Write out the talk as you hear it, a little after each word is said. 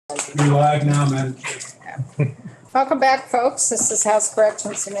You're live now, Madam Chair. Welcome back, folks. This is House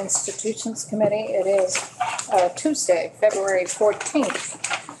Corrections and Institutions Committee. It is Tuesday, February 14th.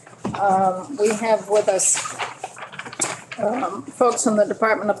 We have with us folks from the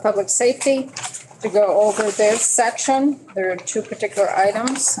Department of Public Safety to go over this section. There are two particular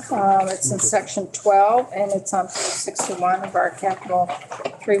items. It's in section 12 and it's on page 61 of our Capital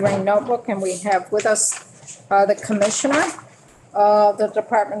 3-ring notebook. And we have with us the Commissioner of the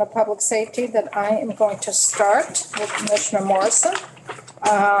Department of Public Safety that I am going to start with Commissioner Morrison.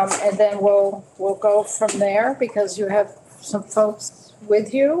 And then we'll go from there because you have some folks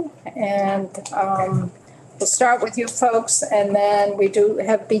with you, and we'll start with you folks, and then we do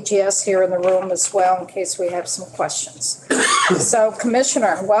have BGS here in the room as well in case we have some questions. So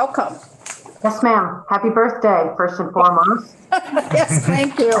Commissioner, welcome. Yes, ma'am. Happy birthday, first and foremost. Yes,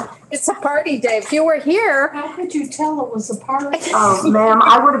 thank you. It's a party day. If you were here. How could you tell it was a party? Oh, ma'am,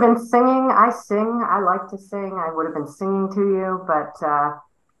 I would have been singing. I sing. I like to sing. I would have been singing to you, but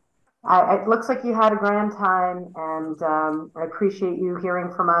it looks like you had a grand time, and I appreciate you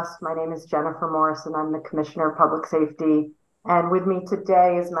hearing from us. My name is Jennifer Morrison. I'm the Commissioner of Public Safety, and with me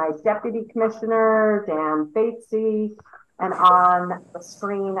today is my Deputy Commissioner, Dan Batesy, and on the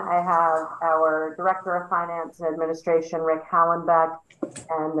screen I have our Director of Finance and Administration, Rick Hallenbeck,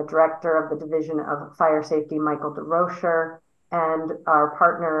 and the Director of the Division of Fire Safety, Michael DeRocher, and our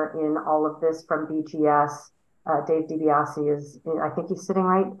partner in all of this from BGS, Dave DiBiase is, I think he's sitting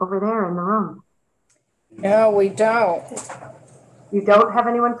right over there in the room. No, we don't. You don't have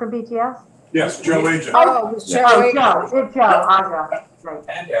anyone from BGS? Yes, Joe Agent. Oh, Joe. Aja. Right.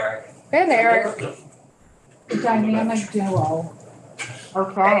 And Eric. And Eric. A dynamic duo.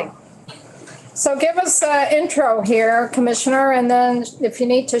 Okay. So give us an intro here, Commissioner, and then if you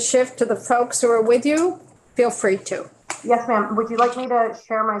need to shift to the folks who are with you, feel free to. Yes, ma'am. Would you like me to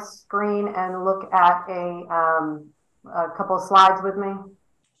share my screen and look at a couple of slides with me?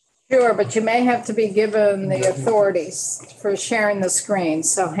 Sure, but you may have to be given the authorities for sharing the screen,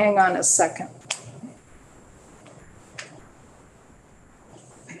 so hang on a second.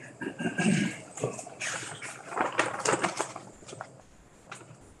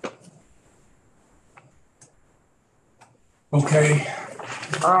 Okay.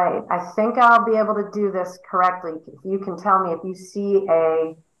 All right. I think I'll be able to do this correctly. If you can tell me if you see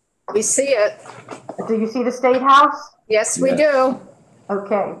We see it. do you see the State House? Yes, we do.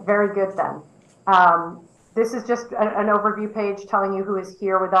 Okay, very good then. This is just an overview page telling you who is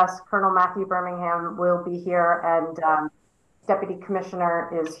here with us. Colonel Matthew Birmingham will be here, and Deputy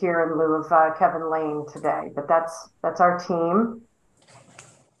Commissioner is here in lieu of Kevin Lane today. But that's our team.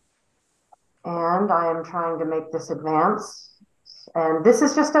 And I am trying to make this advance. And this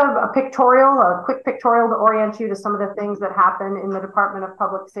is just a pictorial, a quick pictorial to orient you to some of the things that happen in the Department of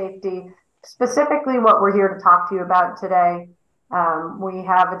Public Safety, specifically what we're here to talk to you about today. We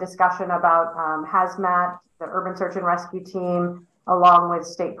have a discussion about hazmat, the urban search and rescue team, along with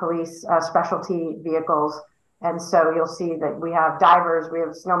state police specialty vehicles. And so you'll see that we have divers, we have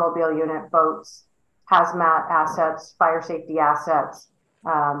snowmobile unit, boats, hazmat assets, fire safety assets,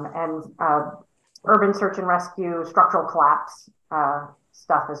 and urban search and rescue, structural collapse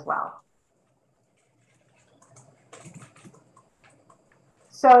stuff as well.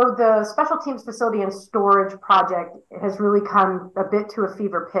 So the Special Teams Facility and Storage Project has really come a bit to a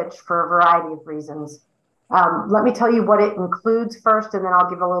fever pitch for a variety of reasons. Let me tell you what it includes first, and then I'll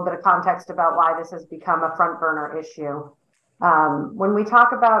give a little bit of context about why this has become a front burner issue. When we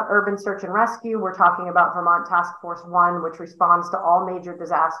talk about urban search and rescue, we're talking about Vermont Task Force 1, which responds to all major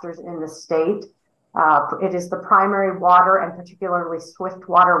disasters in the state. It is the primary water and particularly swift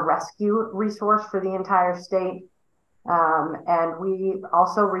water rescue resource for the entire state. And we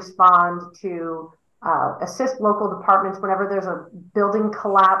also respond to assist local departments whenever there's a building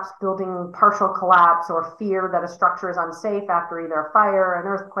collapse, building partial collapse, or fear that a structure is unsafe after either a fire, an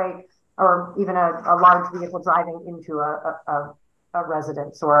earthquake, or even a large vehicle driving into a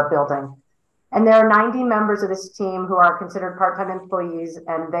residence or a building. And there are 90 members of this team who are considered part-time employees,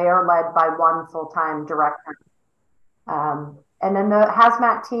 and they are led by one full-time director. And then the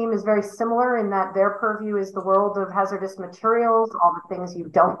hazmat team is very similar in that their purview is the world of hazardous materials, all the things you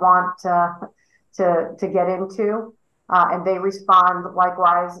don't want to get into. And they respond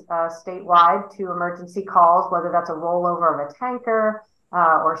likewise statewide to emergency calls, whether that's a rollover of a tanker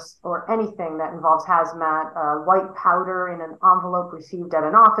or anything that involves hazmat, white powder in an envelope received at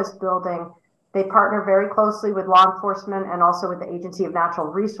an office building. They partner very closely with law enforcement and also with the Agency of Natural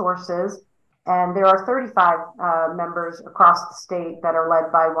Resources. And there are 35 members across the state that are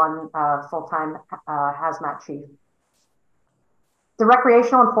led by one full-time hazmat chief. The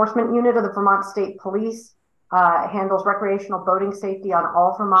Recreational Enforcement Unit of the Vermont State Police handles recreational boating safety on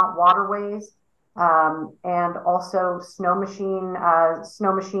all Vermont waterways, and also snow machine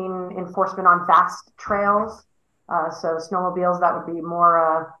enforcement on vast trails. So snowmobiles, that would be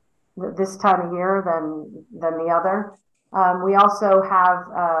more this time of year than the other. We also have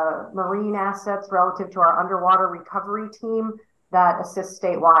marine assets relative to our underwater recovery team that assists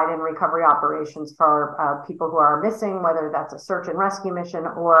statewide in recovery operations for people who are missing, whether that's a search and rescue mission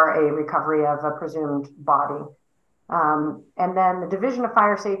or a recovery of a presumed body. And then the Division of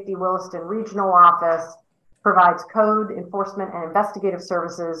Fire Safety Williston Regional Office provides code enforcement and investigative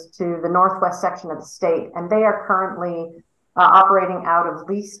services to the northwest section of the state, and they are currently operating out of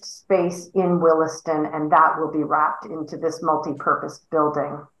leased space in Williston, and that will be wrapped into this multi-purpose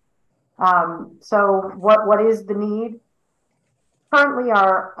building. So what is the need? Currently,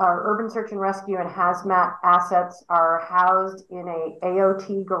 our urban search and rescue and hazmat assets are housed in a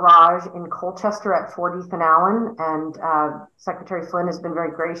AOT garage in Colchester at 40th and Allen, and Secretary Flynn has been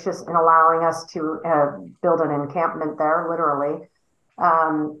very gracious in allowing us to build an encampment there, literally.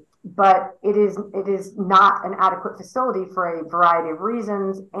 But it is not an adequate facility for a variety of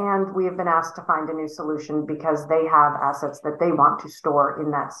reasons, and we have been asked to find a new solution because they have assets that they want to store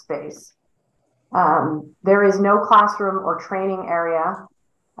in that space. There is no classroom or training area,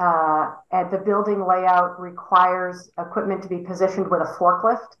 and the building layout requires equipment to be positioned with a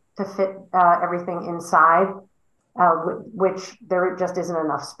forklift to fit everything inside, which there just isn't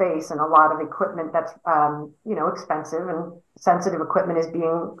enough space, and a lot of equipment that's expensive and sensitive equipment is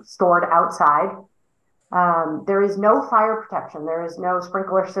being stored outside. There is no fire protection. There is no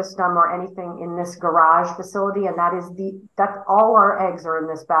sprinkler system or anything in this garage facility, and that's all our eggs are in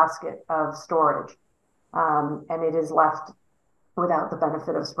this basket of storage, and it is left without the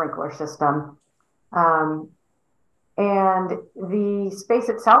benefit of sprinkler system. And the space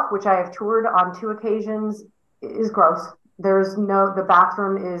itself, which I have toured on 2 occasions, is gross. The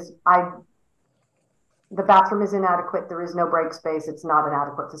bathroom is inadequate. There is no break space. It's not an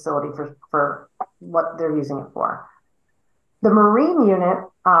adequate facility for what they're using it for. The marine unit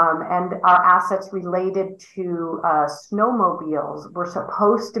and our assets related to snowmobiles were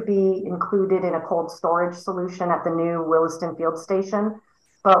supposed to be included in a cold storage solution at the new Williston Field Station.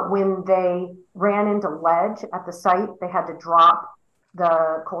 But when they ran into ledge at the site, they had to drop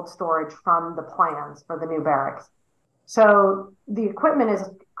the cold storage from the plans for the new barracks. So the equipment is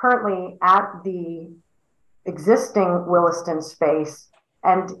currently at the existing Williston space,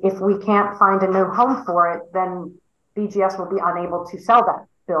 and if we can't find a new home for it, then BGS will be unable to sell that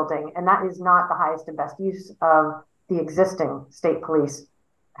building, and that is not the highest and best use of the existing state police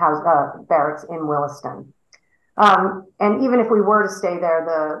barracks in Williston. And even if we were to stay there,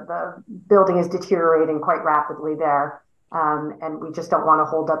 the building is deteriorating quite rapidly there, and we just don't want to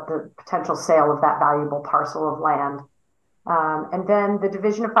hold up the potential sale of that valuable parcel of land. And then the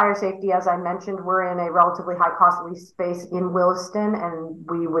Division of Fire Safety, as I mentioned, we're in a relatively high cost lease space in Williston, and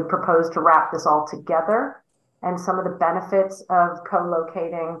we would propose to wrap this all together. And some of the benefits of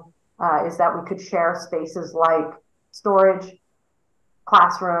co-locating is that we could share spaces like storage,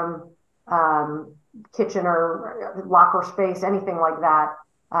 classroom, kitchen or locker space, anything like that.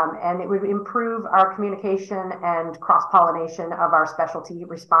 And it would improve our communication and cross-pollination of our specialty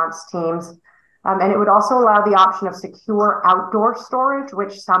response teams. And it would also allow the option of secure outdoor storage,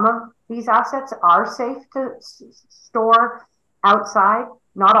 which some of these assets are safe to store outside.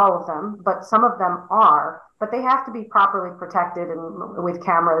 Not all of them, but some of them are. But they have to be properly protected and with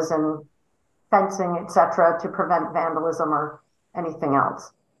cameras and fencing, etc., to prevent vandalism or anything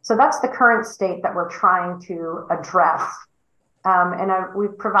else. So that's the current state that we're trying to address.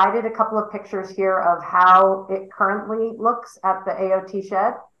 We've provided a couple of pictures here of how it currently looks at the AOT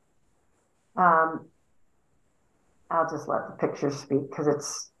shed. I'll just let the pictures speak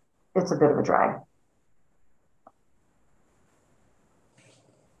because it's a bit of a drag.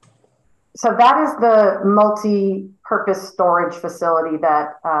 So that is the multi-purpose storage facility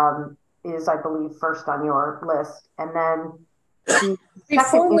that is, I believe, first on your list. And then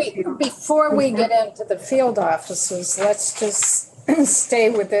before we get into the field offices, let's just stay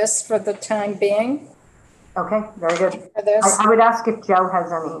with this for the time being. Okay, very good. For this. I would ask if Joe has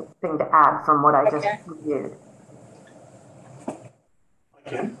anything to add from what I just reviewed.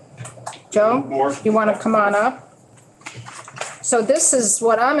 Okay. Joe, you want to come on up? So this is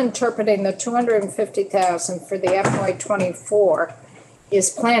what I'm interpreting, the $250,000 for the FY24 is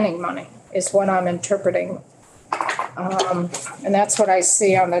planning money, is what I'm interpreting. And that's what I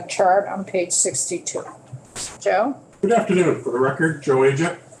see on the chart on page 62. Joe? Good afternoon. For the record, Joe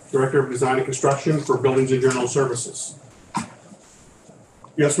Agent, Director of Design and Construction for Buildings and General Services.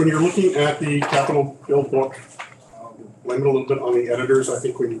 Yes, when you're looking at the capital build book, blame it a little bit on the editors. I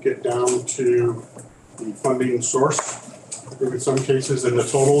think when you get down to the funding source, I think in some cases in the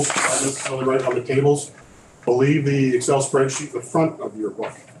totals, not necessarily right on the tables, believe the Excel spreadsheet in the front of your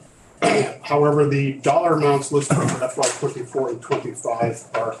book. However, the dollar amounts listed for FY 24 and 25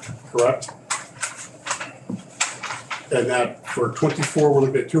 are correct. And that for 24, we're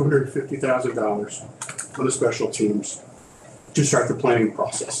looking at $250,000 for the special teams to start the planning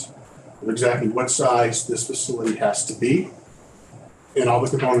process of exactly what size this facility has to be and all the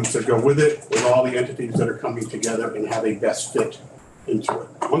components that go with it, with all the entities that are coming together and have a best fit into it.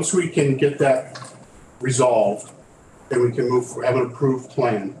 Once we can get that resolved, then we can have an approved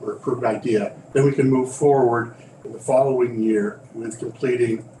plan or approved idea, then we can move forward in the following year with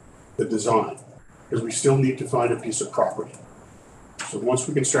completing the design, because we still need to find a piece of property. So once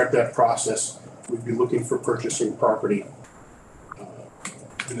we can start that process, we'd be looking for purchasing property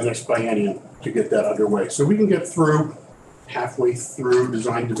in the next biennium to get that underway. So we can get through halfway through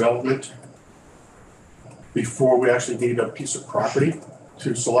design development before we actually need a piece of property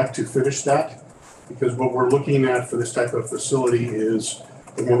to select to finish that. Because what we're looking at for this type of facility is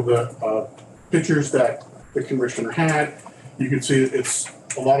in one of the pictures that the commissioner had, you can see it's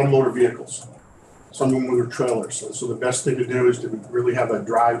a lot of motor vehicles, some of them with trailers. So the best thing to do is to really have a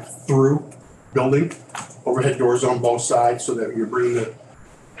drive-through building, overhead doors on both sides so that you're bringing the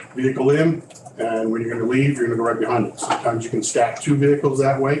vehicle in, and when you're going to leave, you're going to go right behind it. Sometimes you can stack two vehicles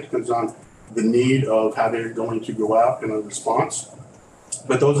that way, depends on the need of how they're going to go out in a response.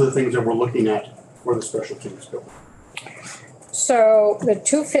 But those are the things that we're looking at for the special teams building. So the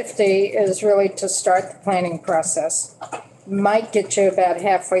 250 is really to start the planning process. Might get you about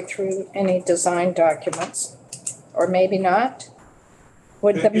halfway through any design documents, or maybe not.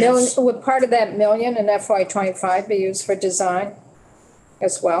 Would part of that million in FY 25 be used for design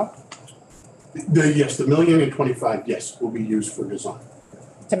as well? Yes, the $1,025,000, yes, will be used for design.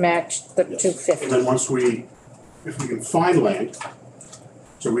 To match the Yes. 250. And then if we can find land,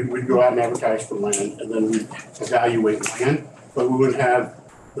 so we'd go out and advertise for land, and then we'd evaluate land, but we wouldn't have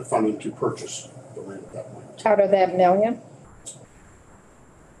the funding to purchase the land at that point. Out of that million?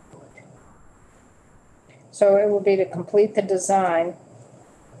 So it would be to complete the design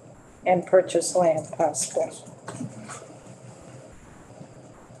and purchase land possibly.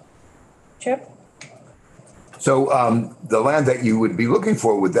 Chip? So the land that you would be looking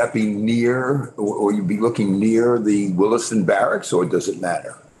for, would that be near, or you'd be looking near the Williston Barracks, or does it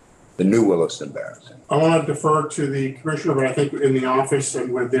matter? The new Williston Barracks? I want to defer to the commissioner, but I think in the office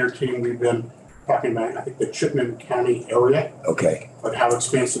and with their team, we've been talking about, I think, the Chittenden County area. Okay. But how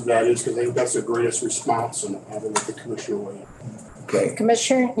expansive that is, because I think that's the greatest response, and I will let the commissioner weigh in. Okay.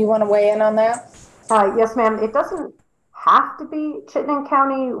 Commissioner, you want to weigh in on that? Yes, ma'am. It doesn't have to be Chittenden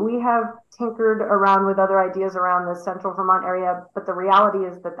County. We have tinkered around with other ideas around the central Vermont area, but the reality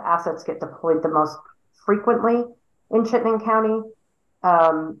is that the assets get deployed the most frequently in Chittenden County,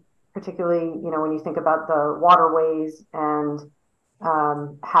 particularly, when you think about the waterways and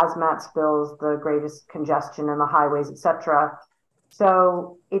hazmat spills, the greatest congestion in the highways, et cetera.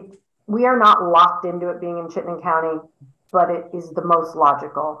 So we are not locked into it being in Chittenden County, but it is the most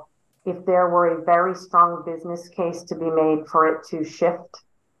logical. If there were a very strong business case to be made for it to shift,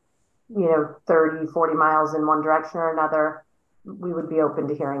 30, 40 miles in one direction or another, we would be open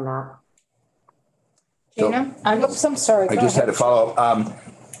to hearing that. Gina? I'm sorry. I just had to follow up.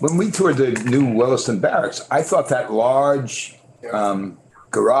 When we toured the new Williston Barracks, I thought that large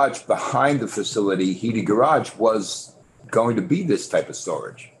garage behind the facility, heated garage, was going to be this type of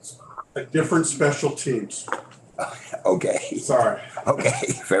storage. A different special teams. Okay. Sorry.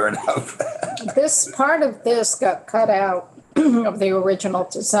 Okay, fair enough. This part of this got cut out of the original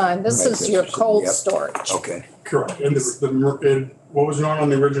design. This is your cold storage. Okay. Correct. And and what was known on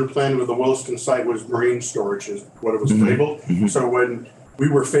the original plan with the Williston site was marine storage is what it was labeled. So when we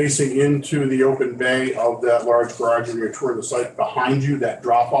were facing into the open bay of that large garage and you're touring the site behind you, that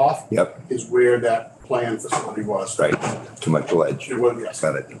drop off is where that planned facility was. Right. Too much ledge. It was, yes.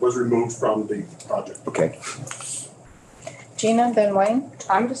 Got it. It was removed from the project. Okay. Gina, then Wayne?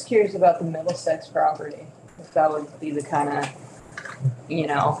 I'm just curious about the Middlesex property. If that would be the kind of,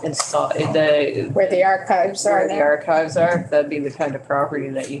 install Where the archives are where the now? archives are. That'd be the kind of property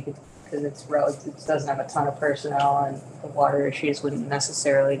that you could, because it doesn't have a ton of personnel, and the water issues wouldn't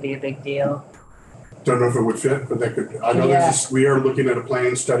necessarily be a big deal. Don't know if it would fit, but that could. I know we are looking at a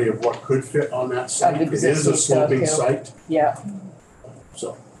planning study of what could fit on that site. It is a sloping site. Yeah.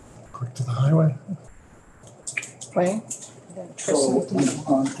 So. Quick to the highway. Wayne? So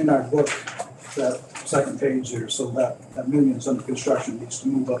in our book that second page there, so that million's under construction needs to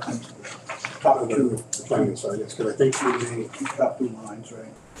move up into the top The two, planning side, yes, because I think we may, top two lines,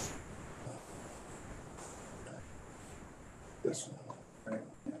 right? yes. Right.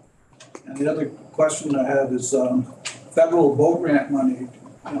 Yeah. And the other question I have is federal boat grant money.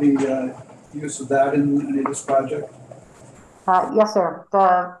 Any use of that in any of this project? Yes, sir.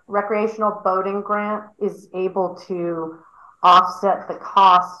 The recreational boating grant is able to offset the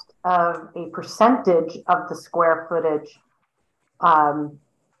cost of a percentage of the square footage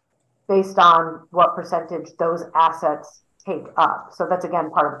based on what percentage those assets take up. So that's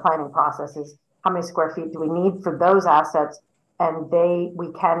again part of the planning process is how many square feet do we need for those assets, and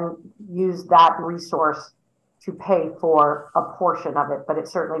we can use that resource to pay for a portion of it, but it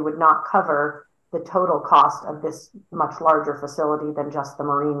certainly would not cover the total cost of this much larger facility than just the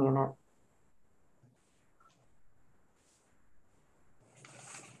marine unit.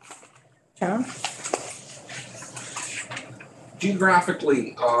 John?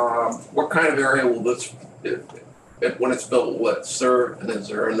 Geographically, what kind of area will this, when it's built, will it serve? And is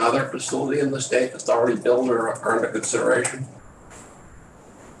there another facility in the state that's already built or under consideration?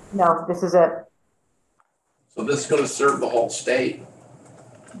 No, this is it. So this is going to serve the whole state?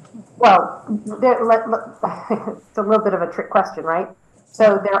 Well, it's a little bit of a trick question, right?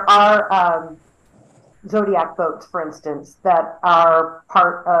 So there are Zodiac boats, for instance, that are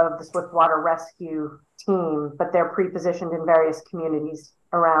part of the Swiftwater Rescue team, but they're pre-positioned in various communities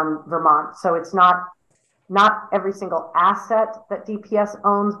around Vermont. So it's not every single asset that DPS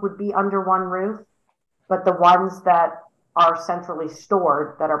owns would be under one roof, but the ones that are centrally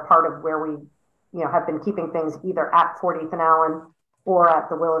stored that are part of where we have been keeping things either at 40th and Allen or at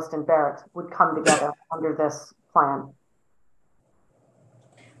the Williston Barracks would come together under this plan.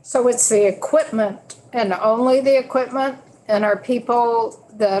 So it's the equipment and only the equipment, and are people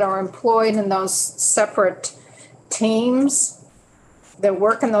that are employed in those separate teams that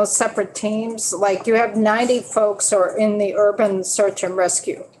work in those separate teams? Like you have 90 folks who are in the urban search and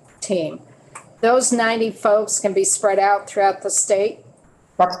rescue team. Those 90 folks can be spread out throughout the state?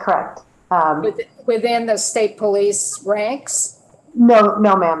 That's correct. Within the state police ranks? No,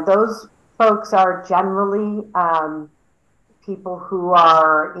 ma'am. Those folks are generally people who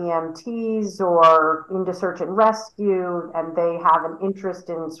are EMTs or into search and rescue, and they have an interest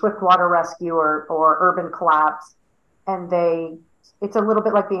in swiftwater rescue or urban collapse. And it's a little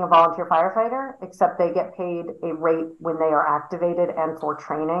bit like being a volunteer firefighter, except they get paid a rate when they are activated and for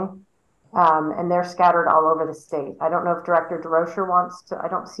training. And they're scattered all over the state. I don't know if Director DeRocher wants to, I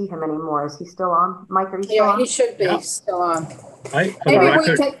don't see him anymore. Is he still on? Mike, are you still on? Yeah, he should be still on. For the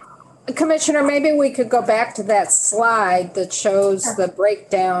record, Commissioner, maybe we could go back to that slide that shows the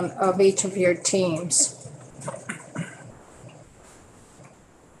breakdown of each of your teams.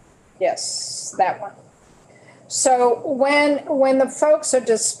 Yes, that one. So when the folks are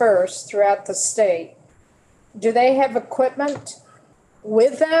dispersed throughout the state, do they have equipment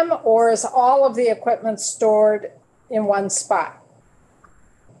with them, or is all of the equipment stored in one spot?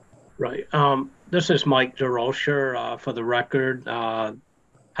 right. This is Mike DeRocher, for the record.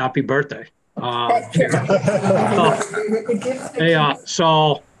 Happy birthday.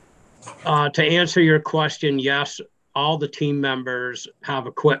 So to answer your question, yes, all the team members have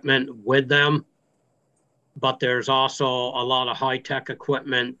equipment with them, but there's also a lot of high-tech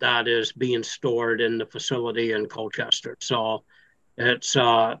equipment that is being stored in the facility in Colchester. So it's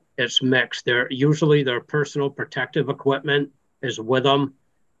mixed. Usually their personal protective equipment is with them,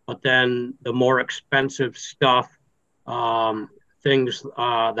 but then the more expensive stuff, things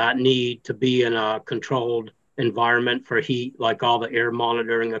that need to be in a controlled environment for heat, like all the air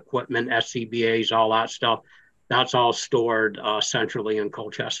monitoring equipment, SCBAs, all that stuff, that's all stored centrally in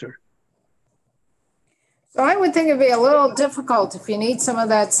Colchester. So I would think it'd be a little difficult if you need some of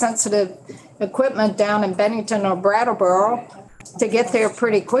that sensitive equipment down in Bennington or Brattleboro to get there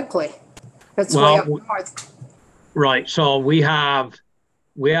pretty quickly. That's way up north. Right. So we have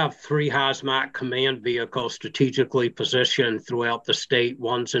 3 hazmat command vehicles strategically positioned throughout the state.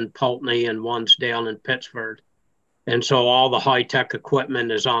 One's in Pulteney and one's down in Pittsford. And so all the high-tech equipment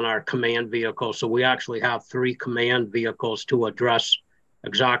is on our command vehicle. So we actually have 3 command vehicles to address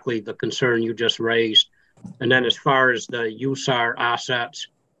exactly the concern you just raised. And then as far as the USAR assets,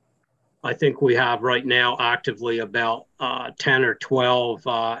 I think we have right now actively about 10 or 12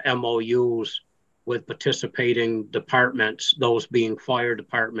 MOUs with participating departments, those being fire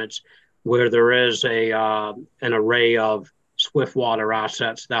departments, where there is an array of swiftwater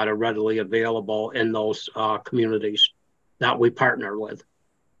assets that are readily available in those communities that we partner with.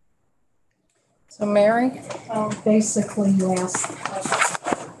 So Mary? Basically, you asked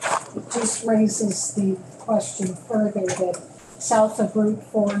just raises the question further that south of Route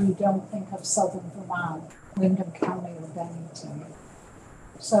 4, you don't think of southern Vermont, Wyndham County or Bennington.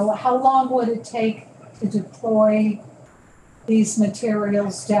 So how long would it take to deploy these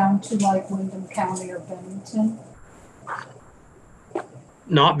materials down to like Wyndham County or Bennington?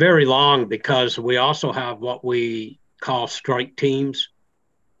 Not very long, because we also have what we call strike teams.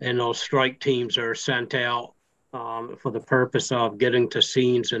 And those strike teams are sent out for the purpose of getting to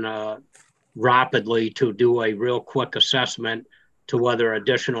scenes rapidly to do a real quick assessment to whether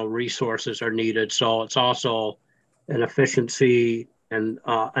additional resources are needed. So it's also an efficiency and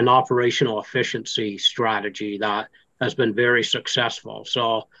an operational efficiency strategy that has been very successful.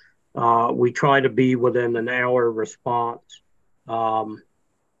 So we try to be within an hour response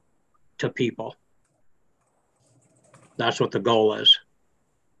to people. That's what the goal is.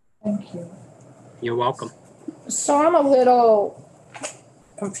 Thank you. You're welcome. So I'm a little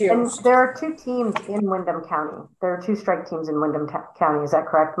And confused. there are 2 teams in Wyndham County. There are 2 strike teams in Wyndham County. Is that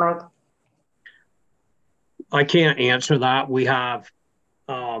correct, Mike? I can't answer that. We have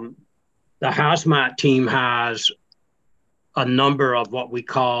the hazmat team has a number of what we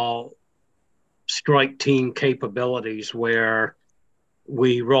call strike team capabilities, where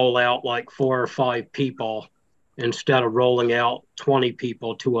we roll out like 4 or 5 people instead of rolling out 20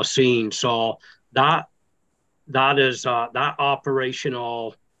 people to a scene. So that is that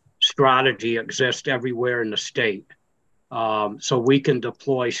operational strategy exists everywhere in the state. So we can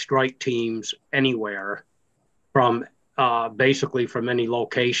deploy strike teams anywhere from basically from any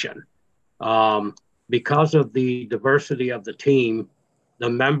location. Because of the diversity of the team, the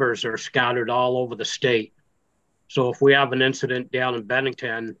members are scattered all over the state. So if we have an incident down in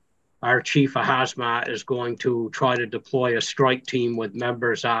Bennington, our chief of hazmat is going to try to deploy a strike team with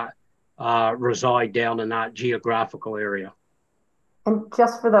members that reside down in that geographical area. And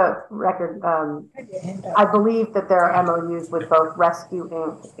just for the record, I believe that there are MOUs with both Rescue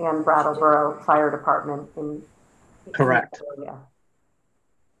Inc. and Brattleboro Fire Department in Correct. Yeah.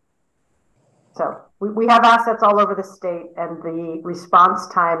 So we have assets all over the state, and the response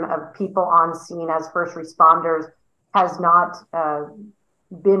time of people on scene as first responders has not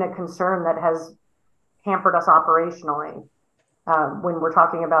been a concern that has hampered us operationally. When we're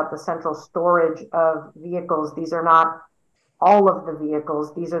talking about the central storage of vehicles, these are not all of the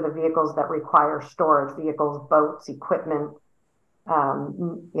vehicles. These are the vehicles that require storage, vehicles, boats, equipment,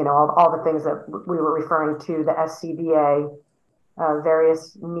 all the things that we were referring to, the SCBA,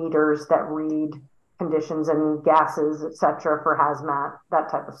 various meters that read conditions and gases, et cetera, for hazmat, that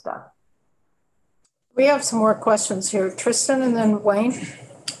type of stuff. We have some more questions here. Tristan and then Wayne.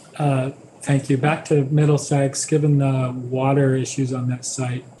 Thank you. Back to Middlesex, given the water issues on that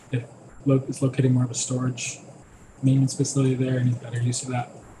site, if it's locating more of a storage maintenance facility there, any better use of that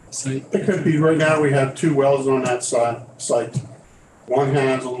site? It could be. Right now we have 2 wells on that site. One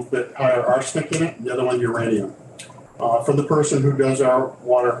has a little bit higher arsenic in it, the other one uranium. For the person who does our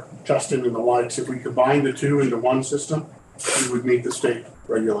water testing and the likes, if we combine the 2 into one system, we would meet the state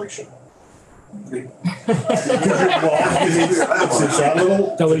regulation. It's that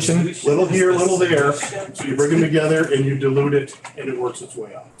little dilution, little here, little there. So you bring them together and you dilute it, and it works its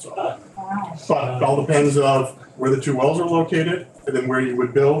way out. So, but it all depends of where the 2 wells are located, and then where you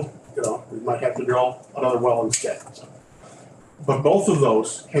would build. We might have to drill another well instead. So, but both of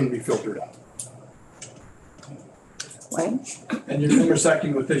those can be filtered out. Wayne? And you're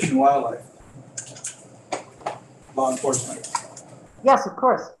intersecting with Fish and Wildlife, law enforcement. Yes, of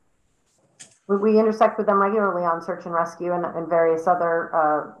course. We intersect with them regularly on search and rescue and various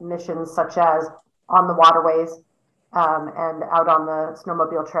other missions, such as on the waterways and out on the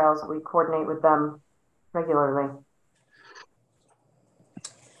snowmobile trails. We coordinate with them regularly.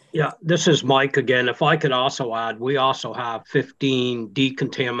 Yeah, this is Mike again. If I could also add, we also have 15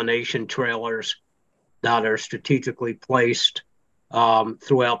 decontamination trailers that are strategically placed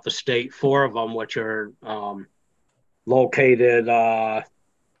throughout the state. 4 of them, which are located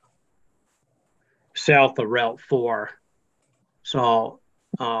south of Route 4. So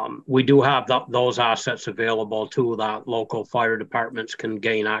we do have those assets available too that local fire departments can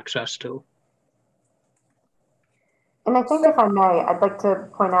gain access to. And I think, if I may, I'd like to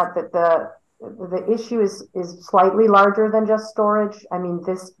point out that the issue is slightly larger than just storage. I mean,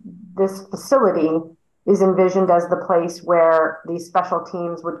 this facility is envisioned as the place where these special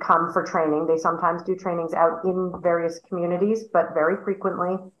teams would come for training. They sometimes do trainings out in various communities, but very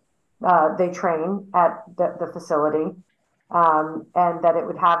frequently they train at the facility, and that it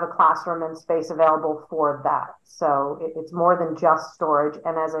would have a classroom and space available for that. So it's more than just storage.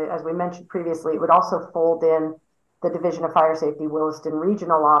 And as we mentioned previously, it would also fold in the Division of Fire Safety Williston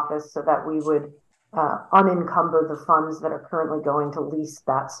Regional Office so that we would unencumber the funds that are currently going to lease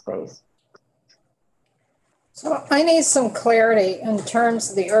that space. So I need some clarity in terms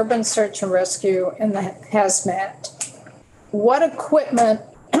of the urban search and rescue and the hazmat. What equipment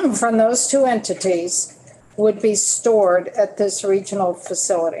from those two entities would be stored at this regional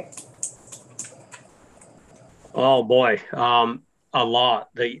facility? Oh boy, a lot.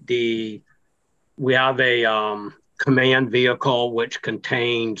 We have a command vehicle which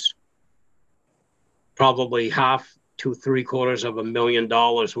contains probably half to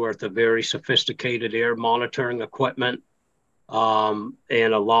 $750,000 worth of very sophisticated air monitoring equipment, and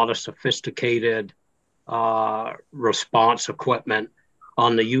a lot of sophisticated response equipment.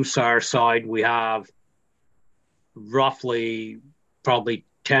 On the USAR side, we have roughly probably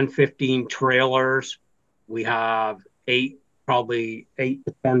 10, 15 trailers. We have probably 8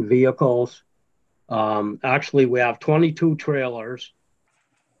 to 10 vehicles. Actually, we have 22 trailers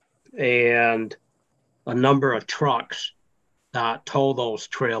and a number of trucks that tow those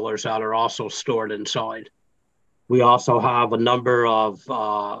trailers that are also stored inside. We also have a number of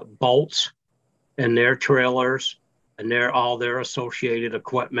boats in their trailers and all their associated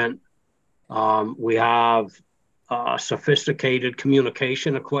equipment. We have sophisticated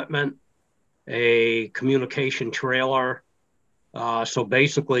communication equipment, a communication trailer. So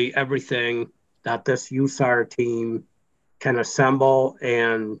basically everything that this USAR team can assemble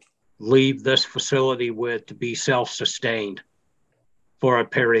and leave this facility with to be self-sustained for a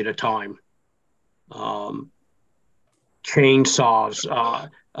period of time. Chainsaws,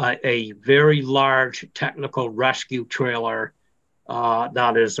 a very large technical rescue trailer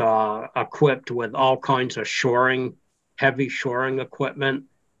that is equipped with all kinds of heavy shoring equipment.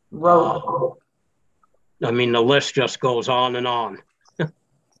 I mean, the list just goes on and on.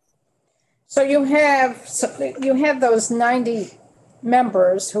 So you have those 90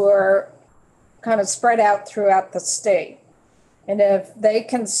 members who are kind of spread out throughout the state. And if they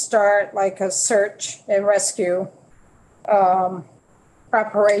can start like a search and rescue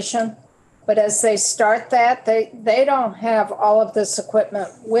operation, but as they start that, they don't have all of this equipment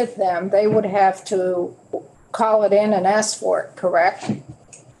with them. They would have to call it in and ask for it, correct?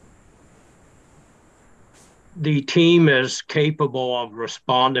 The team is capable of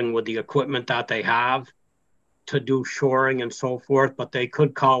responding with the equipment that they have to do shoring and so forth, but they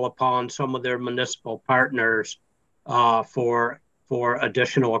could call upon some of their municipal partners for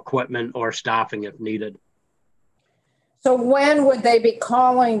additional equipment or staffing if needed. So when would they be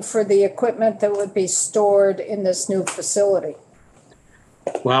calling for the equipment that would be stored in this new facility?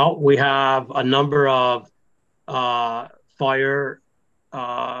 Well, we have a number of fire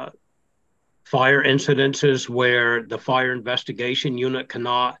incidences where the fire investigation unit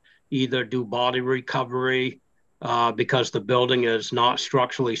cannot either do body recovery because the building is not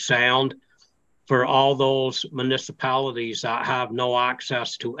structurally sound. For all those municipalities that have no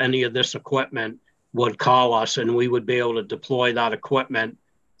access to any of this equipment would call us, and we would be able to deploy that equipment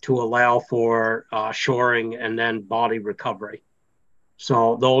to allow for shoring and then body recovery.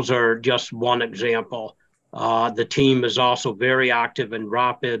 So those are just one example. The team is also very active in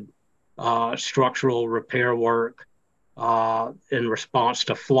rapid structural repair work in response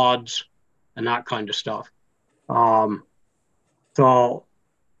to floods and that kind of stuff. So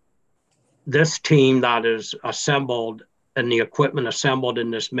this team that is assembled and the equipment assembled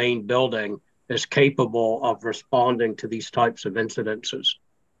in this main building is capable of responding to these types of incidences.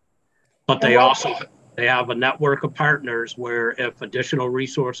 But they have a network of partners where if additional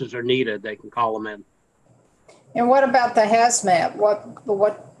resources are needed, they can call them in. And what about the hazmat?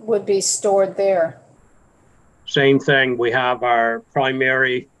 What would be stored there? Same thing. We have our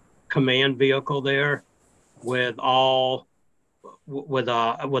primary command vehicle there with a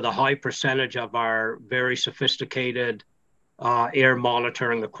high percentage of our very sophisticated air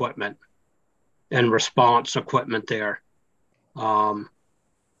monitoring equipment and response equipment there. So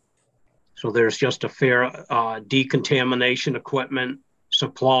there's just a fair decontamination equipment,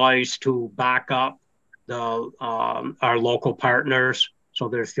 supplies to back up our local partners. So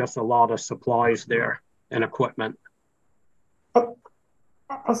there's just a lot of supplies there and equipment. I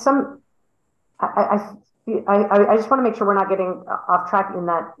just want to make sure we're not getting off track in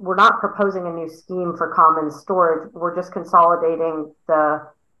that we're not proposing a new scheme for common storage. We're just consolidating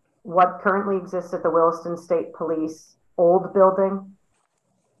what currently exists at the Williston State Police old building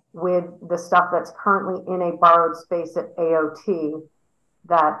with the stuff that's currently in a borrowed space at AOT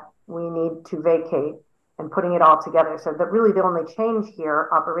that we need to vacate and putting it all together. So that really the only change here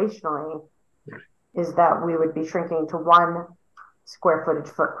operationally is that we would be shrinking to 1 square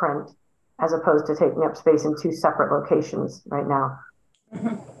footage footprint as opposed to taking up space in two separate locations right now.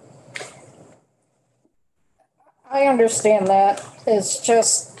 I understand that. It's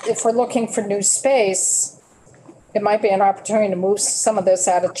just, if we're looking for new space, it might be an opportunity to move some of this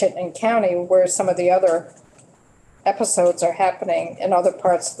out of Chittenden County where some of the other episodes are happening in other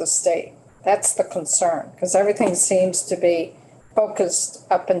parts of the state. That's the concern, because everything seems to be focused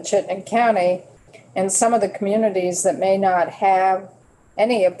up in Chittenden County, and some of the communities that may not have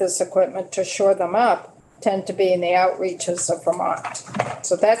any of this equipment to shore them up tend to be in the outreaches of Vermont.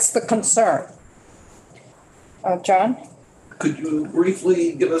 So that's the concern. John? Could you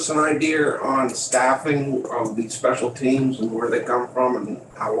briefly give us an idea on staffing of these special teams and where they come from and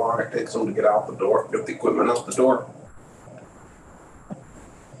how long it takes them to get out the door, get the equipment out the door?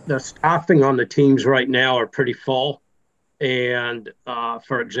 The staffing on the teams right now are pretty full. And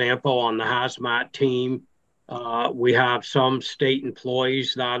for example, on the hazmat team, we have some state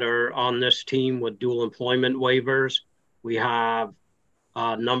employees that are on this team with dual employment waivers. We have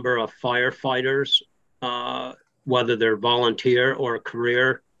a number of firefighters, whether they're volunteer or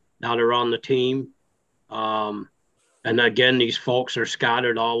career, that are on the team. And again, these folks are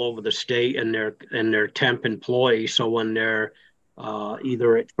scattered all over the state, and they're temp employees. So when they're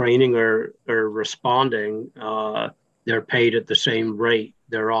either at training or responding, they're paid at the same rate.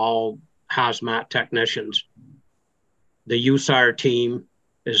 They're all hazmat technicians. The USAR team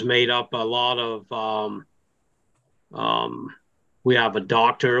is made up a lot of, we have a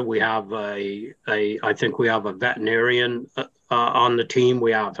doctor, we have I think we have a veterinarian on the team,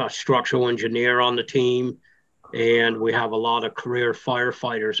 we have a structural engineer on the team, and we have a lot of career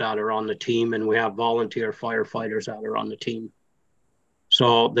firefighters that are on the team, and we have volunteer firefighters that are on the team.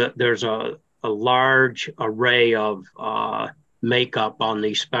 So there's a large array of makeup on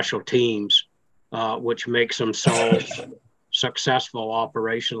these special teams, which makes them so successful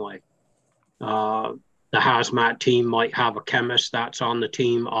operationally. The hazmat team might have a chemist that's on the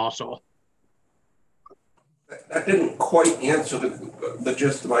team also. That didn't quite answer the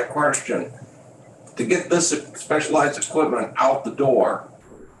gist of my question. To get this specialized equipment out the door,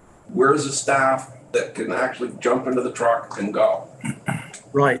 where's the staff that can actually jump into the truck and go?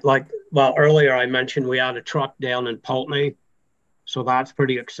 Right, well, earlier I mentioned we had a truck down in Pulteney, so that's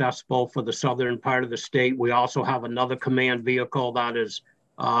pretty accessible for the southern part of the state. We also have another command vehicle that is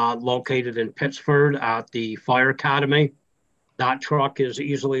located in Pittsford at the Fire Academy. That truck is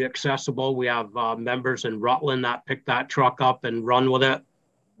easily accessible. We have members in Rutland that pick that truck up and run with it.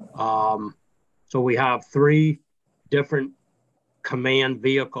 So we have 3 different command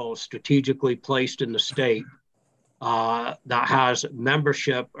vehicles strategically placed in the state that has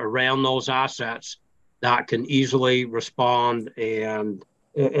membership around those assets that can easily respond and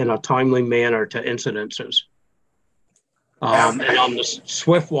in a timely manner to incidences. And on the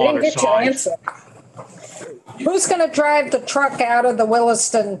Swiftwater side, Who's going to drive the truck out of the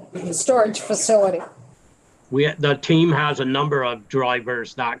Williston storage facility? the team has a number of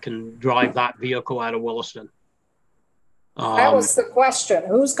drivers that can drive that vehicle out of Williston. That was the question.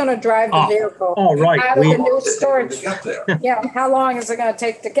 Who's going to drive the vehicle right. out of the new storage? There. Yeah, how long is it going to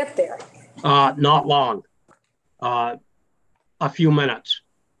take to get there? Not long, a few minutes.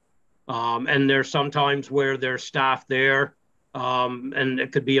 And there's sometimes where there's staff there, and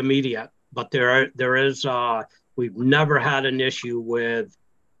it could be immediate. But there is we've never had an issue with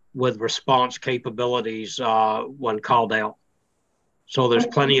response capabilities when called out. So there's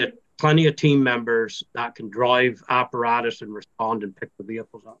plenty of team members that can drive apparatus and respond and pick the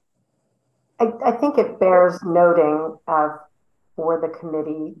vehicles up. I think it bears noting for the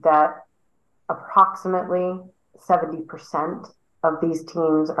committee that approximately 70% of these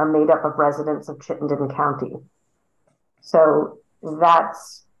teams are made up of residents of Chittenden County. So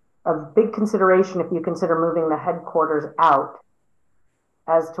that's a big consideration if you consider moving the headquarters out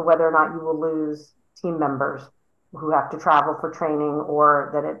as to whether or not you will lose team members who have to travel for training,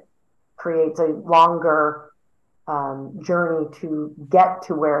 or that it creates a longer journey to get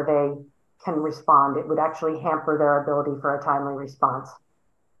to where they can respond. It would actually hamper their ability for a timely response.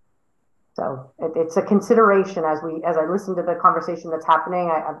 So it's a consideration as I listen to the conversation that's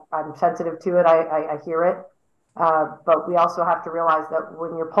happening. I'm sensitive to it. I hear it. But we also have to realize that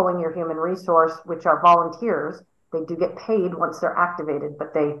when you're pulling your human resource, which are volunteers, they do get paid once they're activated,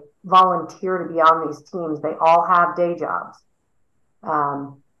 but they volunteer to be on these teams. They all have day jobs.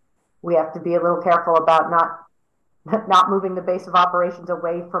 We have to be a little careful about not moving the base of operations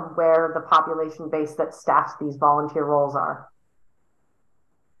away from where the population base that staffs these volunteer roles are.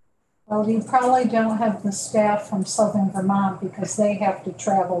 Well, you probably don't have the staff from Southern Vermont because they have to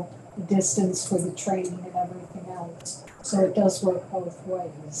travel the distance for the training and everything else. So it does work both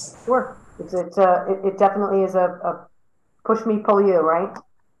ways. Sure. It definitely is a push me, pull you, right?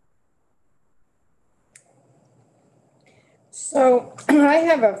 So I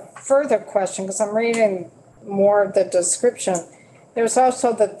have a further question because I'm reading more of the description. There's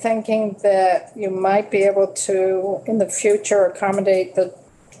also the thinking that you might be able to, in the future, accommodate the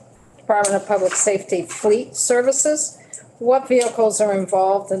Department of Public Safety fleet services. What vehicles are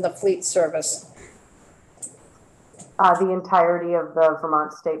involved in the fleet service? The entirety of the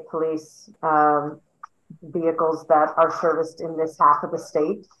Vermont State Police vehicles that are serviced in this half of the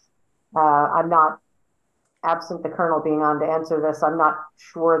state. I'm not, absent the colonel being on to answer this, I'm not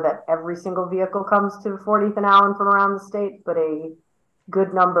sure that every single vehicle comes to 40th and Allen from around the state, but a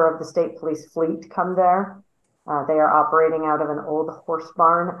good number of the state police fleet come there. They are operating out of an old horse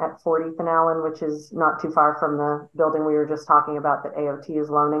barn at 40th and Allen, which is not too far from the building we were just talking about that AOT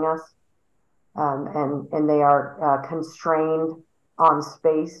is loaning us. And they are constrained on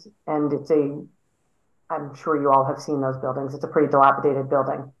space, and I'm sure you all have seen those buildings. It's a pretty dilapidated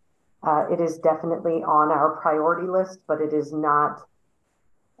building. It is definitely on our priority list, but it is not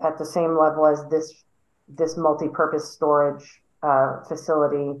at the same level as this multi-purpose storage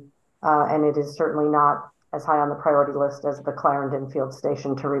facility, and it is certainly not as high on the priority list as the Clarendon Field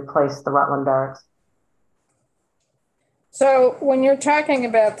Station to replace the Rutland Barracks. So when you're talking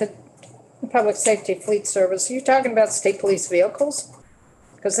about the Public Safety Fleet Service, are you talking about state police vehicles?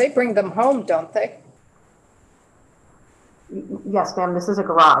 Because they bring them home, don't they? Yes, ma'am, this is a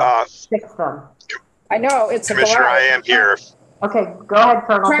garage. Fix them. I know, it's a Commissioner, garage. I am here. Okay, go ahead,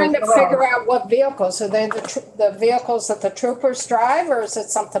 Colonel. Trying to figure out what vehicles. Are they the vehicles that the troopers drive, or is it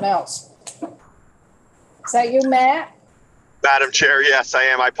something else? Is that you, Matt? Madam Chair, yes, I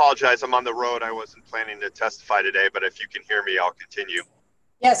am. I apologize. I'm on the road. I wasn't planning to testify today, but if you can hear me, I'll continue.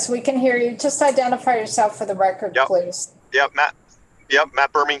 Yes, we can hear you. Just identify yourself for the record, please. Yep,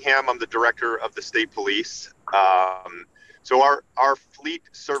 Matt Birmingham. I'm the director of the state police. So our fleet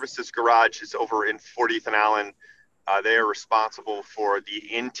services garage is over in 40th and Allen. They are responsible for the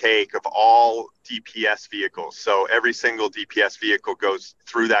intake of all DPS vehicles. So every single DPS vehicle goes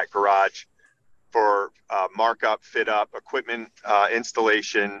through that garage for markup, fit up, equipment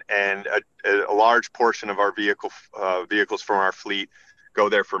installation, and a large portion of our vehicles from our fleet go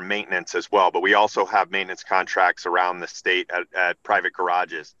there for maintenance as well. But we also have maintenance contracts around the state at private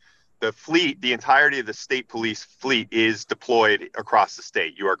garages. The fleet, the entirety of the state police fleet is deployed across the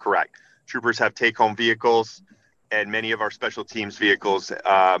state. You are correct. Troopers have take-home vehicles, and many of our special teams vehicles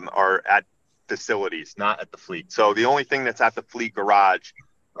are at facilities, not at the fleet. So the only thing that's at the fleet garage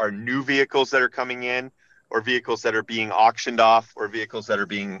are new vehicles that are coming in, or vehicles that are being auctioned off, or vehicles that are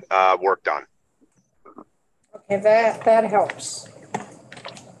being worked on. Okay, that helps.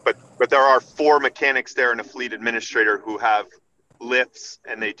 But there are 4 mechanics there and a fleet administrator who have lifts,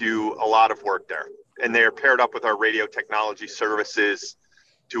 and they do a lot of work there. And they are paired up with our radio technology services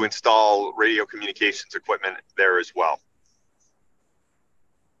to install radio communications equipment there as well.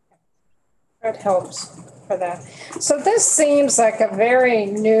 That helps for that. So this seems like a very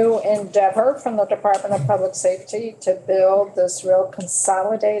new endeavor from the Department of Public Safety to build this real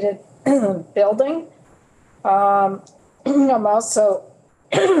consolidated building. I'm also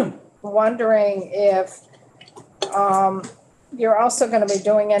wondering if you're also going to be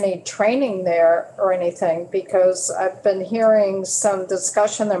doing any training there or anything, because I've been hearing some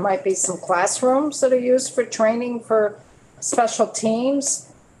discussion. There might be some classrooms that are used for training for special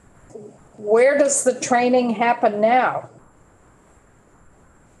teams. Where does the training happen now?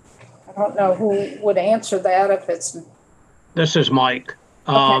 I don't know who would answer that if it's... This is Mike.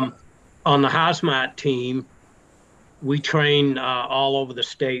 Okay. On the hazmat team, we train all over the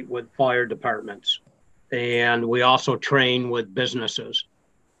state with fire departments, and we also train with businesses.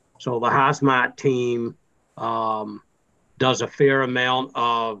 So the hazmat team does a fair amount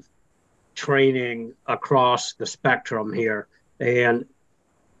of training across the spectrum here. And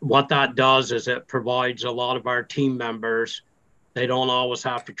what that does is it provides a lot of our team members, they don't always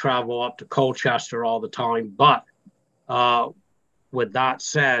have to travel up to Colchester all the time. But with that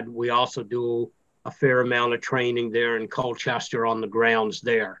said, we also do a fair amount of training there in Colchester on the grounds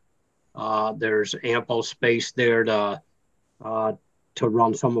there. There's ample space there to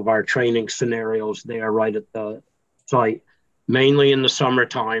run some of our training scenarios there right at the site. Mainly in the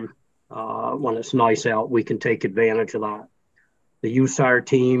summertime, when it's nice out, we can take advantage of that. The USAR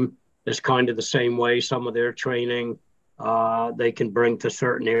team is kind of the same way. Some of their training they can bring to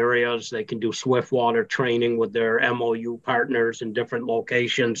certain areas. They can do swift water training with their MOU partners in different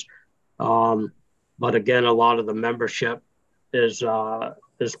locations. But again, a lot of the membership is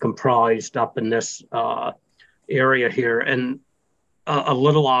comprised up in this area here. And a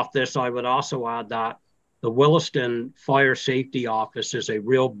little off this, I would also add that the Williston Fire Safety Office is a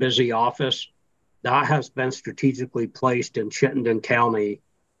real busy office that has been strategically placed in Chittenden County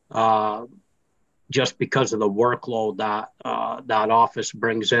just because of the workload that that office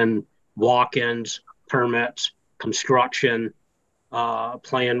brings in, walk-ins, permits, construction,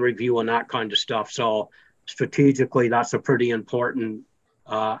 plan review, and that kind of stuff. So strategically, that's a pretty important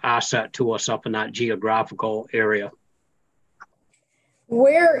asset to us up in that geographical area.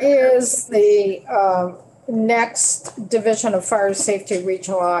 Where is the next Division of Fire Safety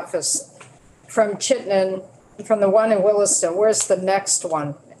Regional Office from Chittenden, from the one in Williston? Where's the next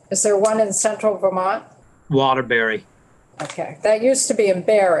one? Is there one in central Vermont? Waterbury. Okay, that used to be in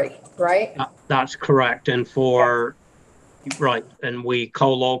Barry, right? That's correct. And for, right, and we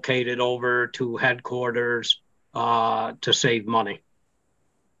co-located over to headquarters to save money.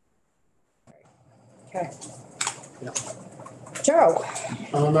 Okay. Yep. Joe.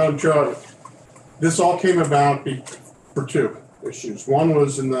 Madam Chair, this all came about for two issues. One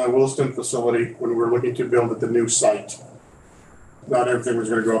was in the Williston facility when we were looking to build at the new site. Not everything was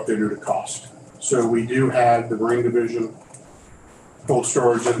going to go up there due to cost. So we do have the Marine Division cold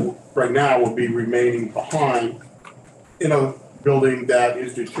storage that right now will be remaining behind in a building that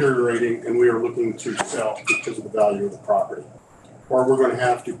is deteriorating and we are looking to sell because of the value of the property. Or we're going to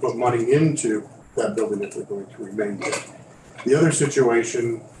have to put money into that building if they're going to remain there. The other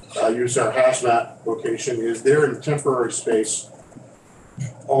situation, use our hazmat location, is they're in temporary space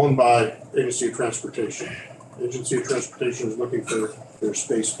owned by Agency of Transportation. Agency of Transportation is looking for their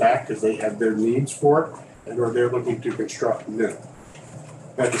space back because they have their needs for it, and or they're looking to construct new.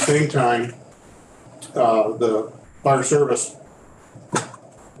 At the same time, the fire service,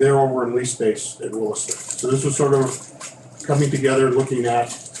 they're over in lease space in Williston. So this was sort of coming together, looking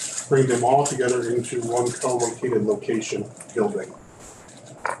at bring them all together into one co-located location building.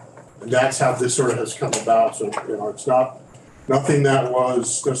 And that's how this sort of has come about. So, you know, it's nothing that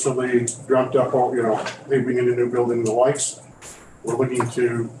was necessarily dreamt up, or, you know, hey, we need a new building and the likes. We're looking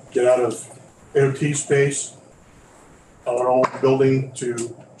to get out of AOT space, an old building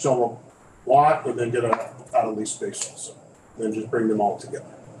to sell a lot, and then get out of lease space also. Then just bring them all together.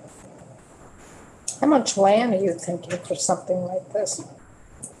 How much land are you thinking for something like this?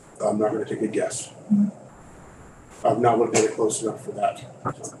 I'm not going to take a guess. I've not looked at it close enough for that.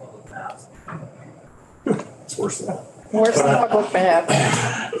 It's worse than that. Where's the public map?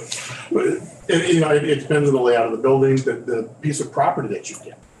 You know, it depends on the layout of the building, the piece of property that you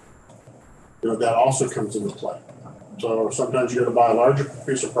get. You know, that also comes into play. So sometimes you got to buy a larger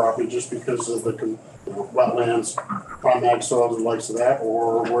piece of property just because of the wetlands, primary soils and likes of that,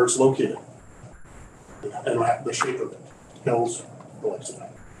 or where it's located, and the shape of it, hills, the likes of that.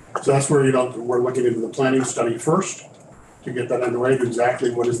 So that's where, you know, we're looking into the planning study first to get that underway, to exactly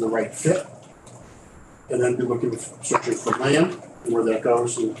what is the right fit, and then be looking, searching for land and where that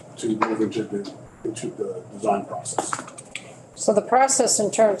goes to move into the design process. So the process in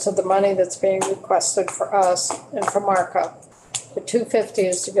terms of the money that's being requested for us and for markup, the $250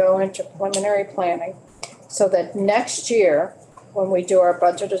 is to go into preliminary planning, so that next year, when we do our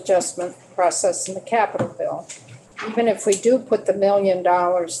budget adjustment process in the capital bill, even if we do put the $1 million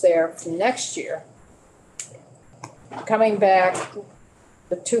there for next year, coming back,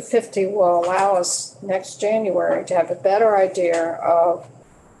 the $250 will allow us next January to have a better idea of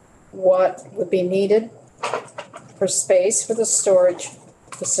what would be needed for space for the storage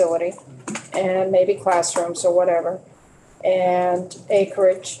facility and maybe classrooms or whatever, and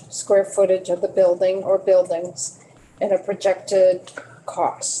acreage, square footage of the building or buildings, and a projected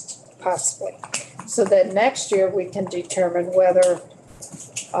cost, possibly. So that next year we can determine whether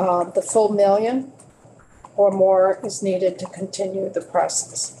the full $1 million or more is needed to continue the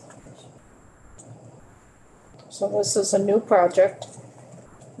process. So this is a new project.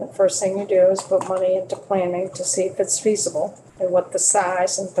 The first thing you do is put money into planning to see if it's feasible and what the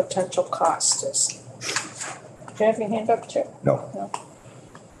size and potential cost is. Do you have your hand up, Chip? No.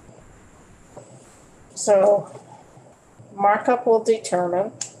 So markup will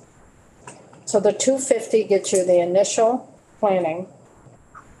determine. So the $250 gets you the initial planning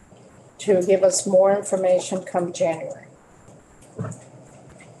to give us more information come January.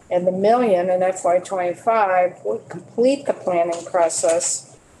 And the $1 million in FY25 would complete the planning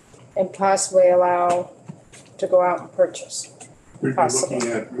process and possibly allow to go out and purchase. We'd be looking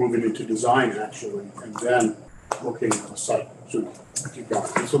at moving into design actually, and then looking at the site. So keep going.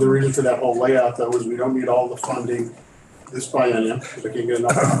 And so the reason for that whole layout though is we don't need all the funding this biennium, because I can get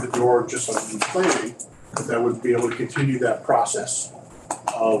enough out the door just on planning that would be able to continue that process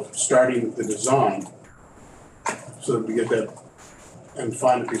of starting the design so that we get that and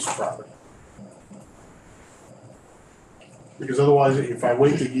find a piece of property. Because otherwise, if I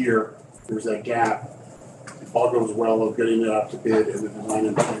wait a year, there's that gap. If all goes well of getting it out to bid and the design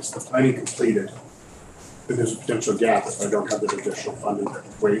in place, the planning completed, then there's a potential gap if I don't have the additional funding to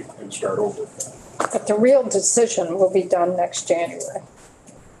wait and start over. But the real decision will be done next January.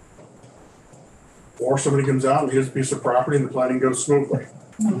 Or somebody comes out and here's a piece of property and the planning goes smoothly.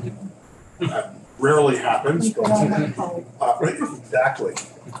 That rarely happens, We but can only hope. exactly.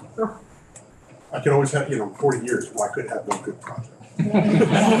 I could always have, 40 years, well, I could have no good project.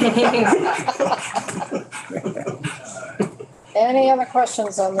 Any other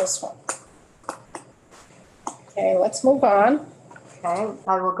questions on this one? Okay, let's move on. Okay,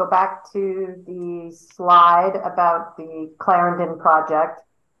 I will go back to the slide about the Clarendon project.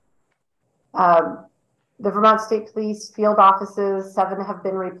 The Vermont State Police field offices, 7 have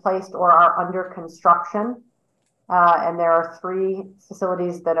been replaced or are under construction. And there are 3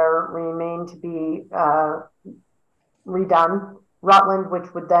 facilities that remain to be redone. Rutland,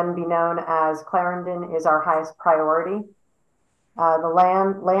 which would then be known as Clarendon, is our highest priority. The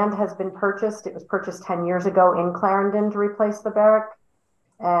land has been purchased. It was purchased 10 years ago in Clarendon to replace the barrack,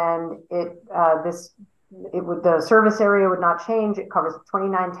 and the service area would not change. It covers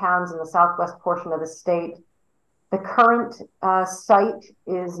 29 towns in the southwest portion of the state. The current site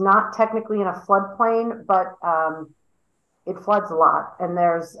is not technically in a floodplain, but it floods a lot, and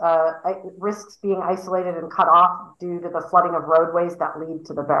there's risks being isolated and cut off due to the flooding of roadways that lead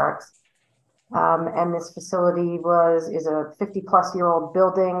to the barracks. And this facility is a 50-plus-year-old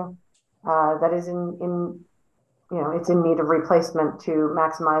building that is it's in need of replacement to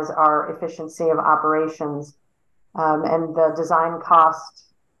maximize our efficiency of operations. And the design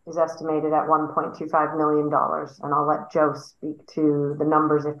cost is estimated at $1.25 million. And I'll let Joe speak to the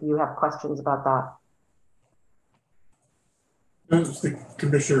numbers if you have questions about that. As the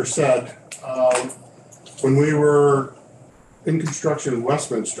commissioner said, when we were in construction in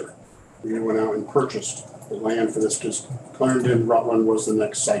Westminster, we went out and purchased the land for this because Clarendon, Rutland was the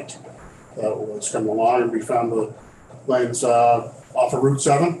next site that was coming along, and we found the lands off of Route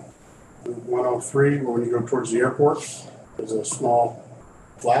 7, Route 103, when you go towards the airport. There's a small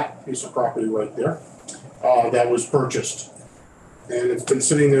flat piece of property right there that was purchased, and it's been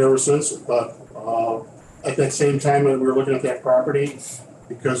sitting there ever since. But at that same time that we were looking at that property,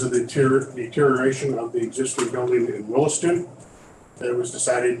 because of the deterioration of the existing building in Williston, it was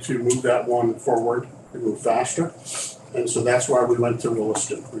decided to move that one forward to move faster. And so that's why we went to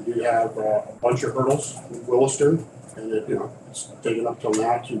Williston. We did have a bunch of hurdles in Williston, and it's taken up till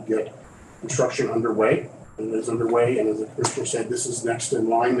now to get construction underway. And it is underway, and as the commissioner said, this is next in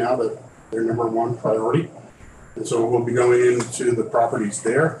line now, that their #1 priority. And so we'll be going into the properties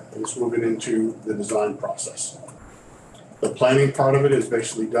there and just moving into the design process. The planning part of it is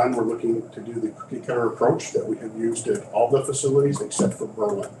basically done. We're looking to do the cookie cutter approach that we have used at all the facilities except for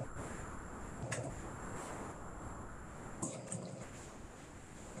Berlin.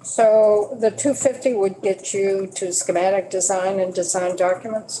 So the 250 would get you to schematic design and design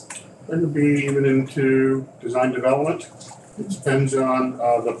documents? It would be even into design development. It depends on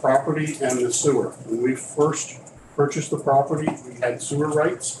the property and the sewer. When we first purchased the property, we had sewer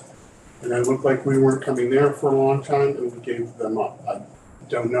rights, and it looked like we weren't coming there for a long time, and we gave them up. I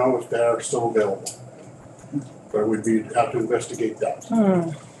don't know if they are still available, but we'd have to investigate that.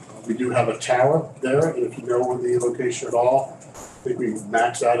 We do have a tower there, and if you know the location at all, I think we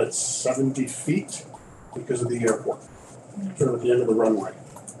max out at 70 feet because of the airport, sort of at the end of the runway.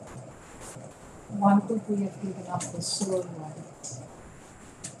 Why would we have given up the sewer rights?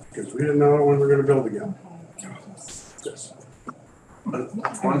 Because we didn't know when we were going to build again. Okay. Yes.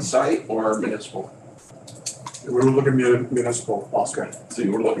 On site or municipal? We were looking at municipal, Oscar. So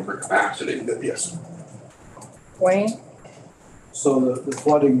you were looking for capacity? Yes. Wayne? So the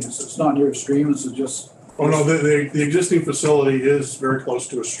flooding, it's not near a stream, it's just. Oh, no, the existing facility is very close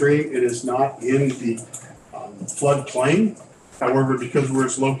to a stream. It is not in the floodplain. However, because where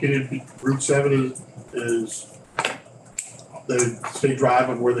it's located, Route 7 is the state drive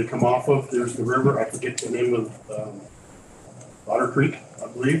of where they come off of. There's the river. I forget the name of Otter Creek, I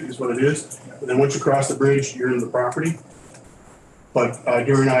believe is what it is. And then once you cross the bridge, you're in the property. But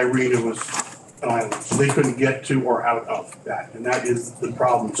during Irene, it was an island, so they couldn't get to or out of that. And that is the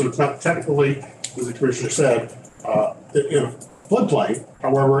problem. So it's not technically, as the commissioner said, in a floodplain.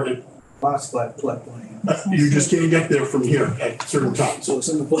 However, it Last floodplain. You just can't get there from here at certain times. So it's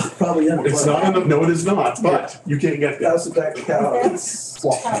in the probably in the It's not in the, no, it is not, but you can't get there. That's the technicality.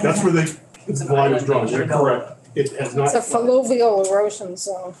 Well, that's where the line is drawn, you're correct. It has not. It's a fluvial erosion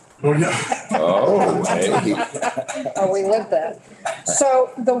zone. Oh, yeah. Oh, hey. Oh, we lived that.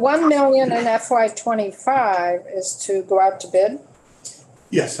 So the 1 million in FY '25 is to go out to bid?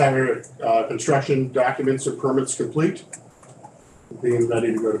 Yes, having construction documents and permits complete, being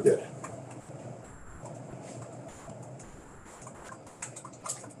ready to go to bid.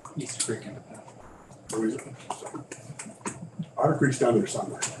 East Creek. Where is it? Otter Creek's down there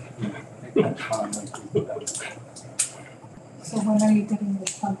somewhere. So when are you getting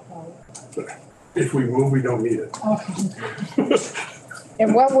the pump out? If we move, we don't need it. Okay.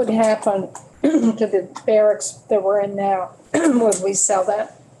 And what would happen to the barracks that we're in now? Would we sell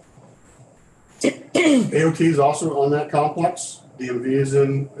that? AOT is also on that complex. DMV is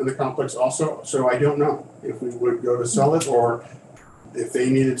in the complex also. So I don't know if we would go to sell it or if they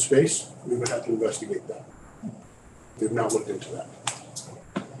needed space, we would have to investigate that. We've not looked into that.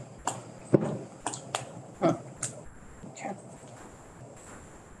 Okay.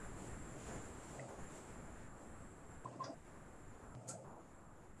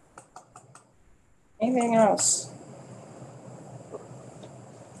 Anything else?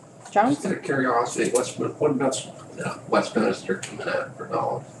 John? Just out of curiosity, what about Westminster coming at for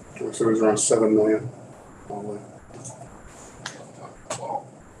dollars? So it was around 7 million. All in. Well,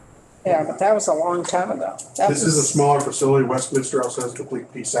 Yeah, but that was a long time ago. This is a smaller facility. Westminster also has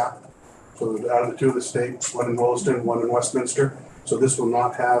complete PSAP. So out of the two of the states, one in Williston, one in Westminster. So this will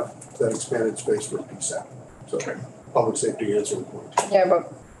not have that expanded space for PSAP. So public safety answering point. Yeah,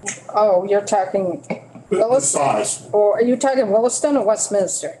 but, oh, you're talking The Williston, size, or are you talking Williston or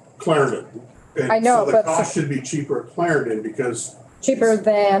Westminster? Clarendon. And I know, so but the cost should be cheaper at Clarendon because Cheaper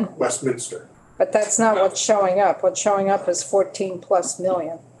than, Westminster. but that's not what's showing up. What's showing up is 14+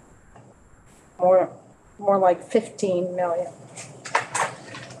 million. More like 15 million.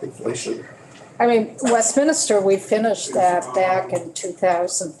 Inflation. I mean, Westminster, we finished that back in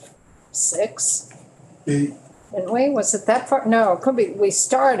 2006, The, didn't we? Was it that far? No, it could be, we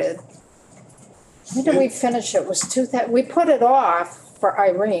started. When did we finish it? Was we put it off for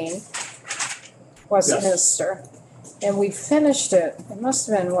Irene, Westminster. And we finished it, it must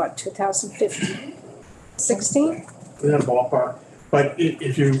have been what, 2015, 16? in that ballpark. But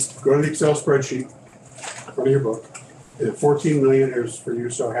if you go to the Excel spreadsheet, in front of your book, 14 million is for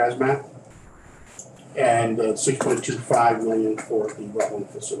use of hazmat and 6.25 million for the wetland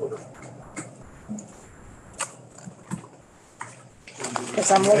facility.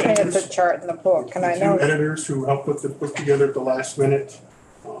 Because I'm looking at the chart in the book and I know. Two editors who helped put together at the last minute.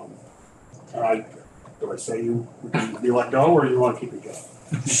 Do I say you can be let go or you want to keep it going?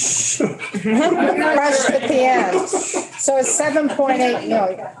 Rushed at the end. So it's 7.8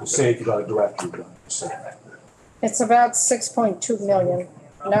 million. Say if you got a director, say. It's about 6.2 million.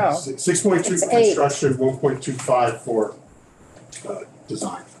 No, 6.2 It's for 8. construction, 1.25 for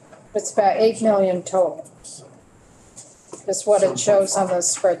design. it's about 8 million total. Is what it shows on the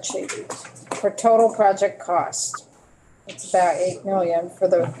spreadsheet. For total project cost, it's about 8 million for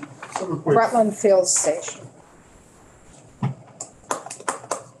the 7.5. Rutland Field Station.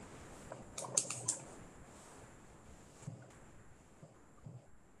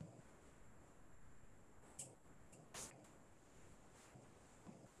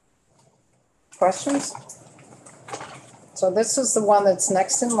 Questions? So this is the one that's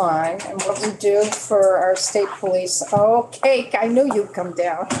next in line, and what we do for our state police, oh, Cake, I knew you'd come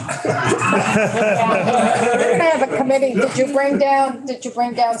down. We're gonna have a committee, did you bring down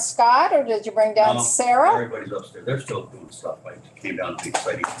Scott, or did you bring down Sarah? Everybody's upstairs. They're still doing stuff. I came down to the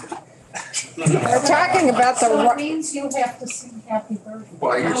exciting committee. We're talking about the, So it means you have to sing happy birthday.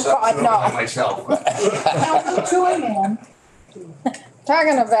 by yourself, God, no. By myself. Now, to a man.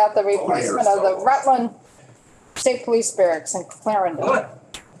 talking about the replacement of the Rutland State Police Barracks in Clarendon. What?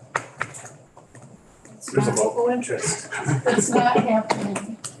 There's a local interest. It's not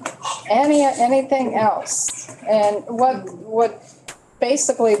happening. Anything else? And what,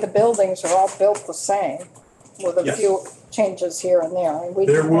 basically the buildings are all built the same with a Yes. few changes here and there. And we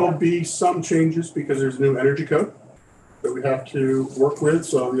There do will have- be some changes because there's a new energy code that we have to work with.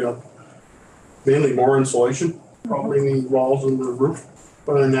 So, mainly more insulation, probably in the walls and the roof.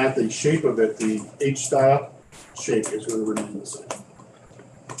 Other than that, the shape of it, the H-style shape is going to remain the same.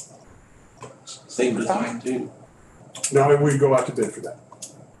 Same design too, Now, we go out to bid for that.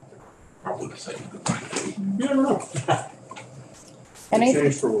 probably the same design too. You never know. Any-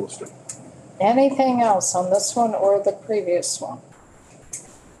 Change for Williston. Anything else on this one or the previous one?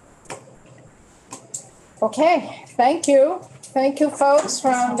 Okay, thank you. Thank you, folks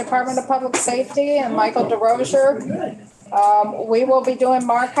from Department of Public Safety and Michael DeRozier. We will be doing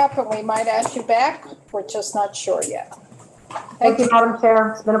markup and we might ask you back. We're just not sure yet. Thank you, Madam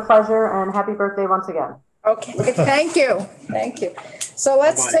Chair. It's been a pleasure and happy birthday once again. Okay, thank you. Thank you. So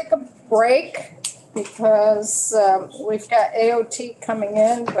let's take a break because we've got AOT coming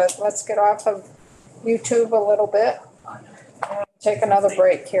in, but let's get off of YouTube a little bit. Take another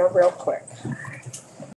break here real quick.